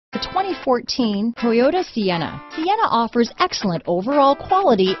The 2014 Toyota Sienna. Sienna offers excellent overall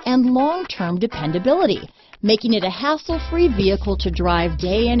quality and long-term dependability, making it a hassle-free vehicle to drive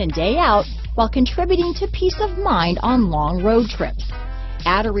day in and day out while contributing to peace of mind on long road trips.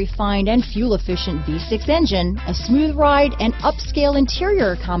 Add a refined and fuel-efficient V6 engine, a smooth ride, and upscale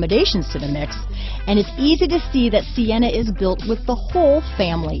interior accommodations to the mix, and it's easy to see that Sienna is built with the whole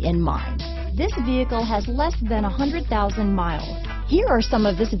family in mind. This vehicle has less than 100,000 miles. Here are some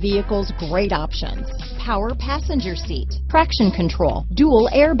of this vehicle's great options: power passenger seat, traction control, dual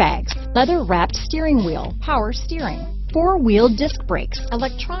airbags, leather-wrapped steering wheel, power steering, four-wheel disc brakes,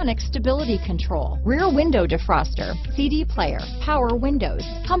 electronic stability control, rear window defroster, CD player, power windows,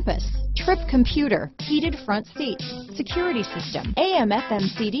 compass, trip computer, heated front seats, security system, AM/FM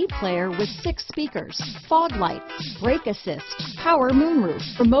CD player with 6 speakers, fog lights, brake assist, power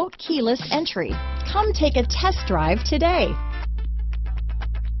moonroof, remote keyless entry. Come take a test drive today.